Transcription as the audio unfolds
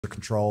are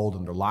controlled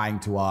and they're lying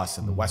to us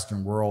and the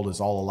Western world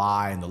is all a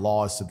lie and the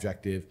law is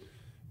subjective.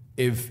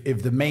 If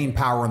the main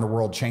power in the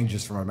world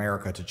changes from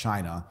America to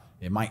China,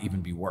 it might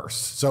even be worse.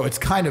 So it's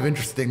kind of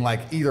interesting. Like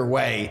either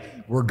way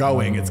we're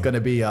going, it's going to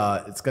be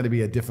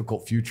a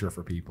difficult future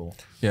for people.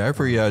 Yeah,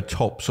 every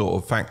top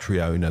sort of factory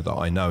owner that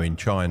I know in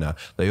China,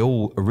 they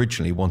all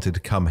originally wanted to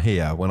come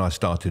here when I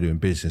started doing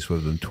business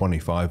with them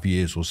 25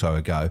 years or so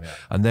ago,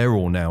 and they're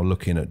all now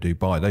looking at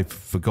Dubai. They've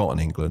forgotten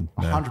England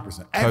now.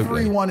 100%.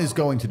 Totally. Everyone is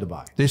going to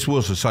Dubai. This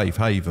was a safe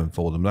haven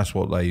for them. That's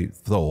what they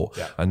thought,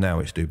 and now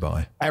it's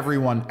Dubai.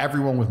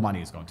 Everyone with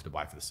money is going to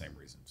Dubai for the same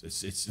reasons.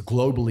 It's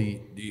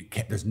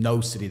globally. There's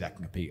no city that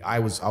can compete. I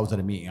was at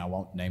a meeting. I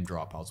won't name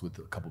drop. I was with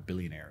a couple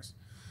billionaires,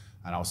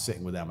 and I was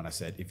sitting with them, and I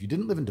said, if you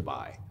didn't live in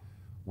Dubai,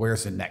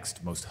 where's the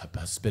next most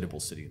hospitable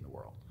city in the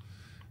world?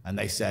 And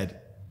they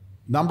said,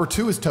 number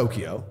 2 is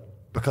Tokyo,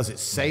 because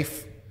it's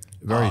safe.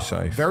 Very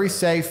safe. Very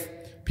safe.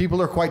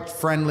 People are quite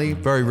friendly.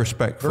 Very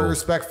respectful. Very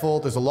respectful.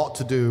 There's a lot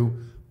to do,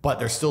 but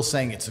they're still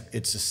saying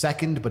it's a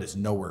second, but it's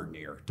nowhere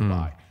near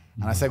Dubai.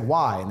 And I said,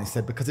 why? And they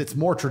said, because it's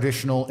more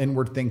traditional,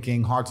 inward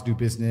thinking, hard to do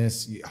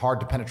business, hard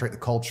to penetrate the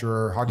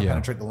culture, hard to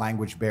penetrate the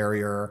language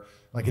barrier.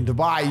 Like in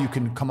Dubai, you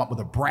can come up with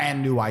a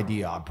brand new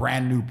idea, a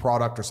brand new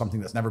product or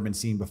something that's never been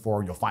seen before.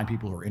 And you'll find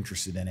people who are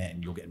interested in it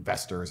and you'll get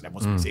investors and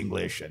everyone speaks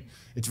English. And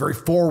it's very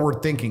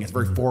forward thinking. It's a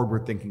very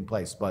forward thinking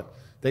place. But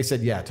they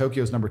said, yeah,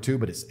 Tokyo's number 2,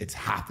 but it's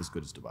half as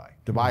good as Dubai.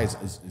 Dubai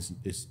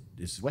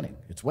is winning.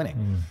 It's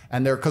winning.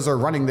 And because they're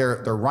running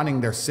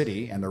their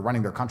city and they're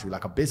running their country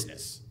like a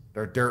business.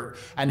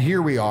 And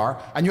here we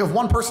are, and you have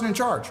one person in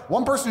charge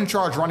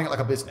running it like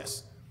a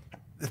business.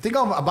 Think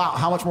about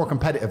how much more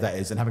competitive that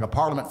is than having a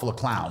parliament full of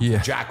clowns,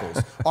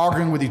 jackals,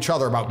 arguing with each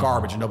other about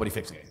garbage and nobody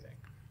fixing anything.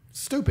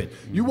 Stupid.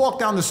 You walk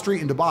down the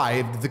street in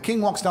Dubai, if the king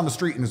walks down the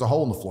street and there's a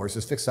hole in the floor, he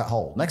says, fix that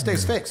hole. Next day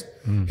it's fixed.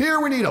 Here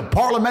we need a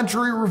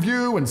parliamentary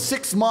review and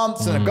 6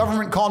 months and a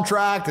government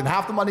contract and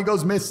half the money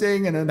goes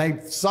missing and then they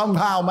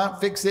somehow might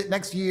fix it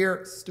next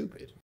year. Stupid.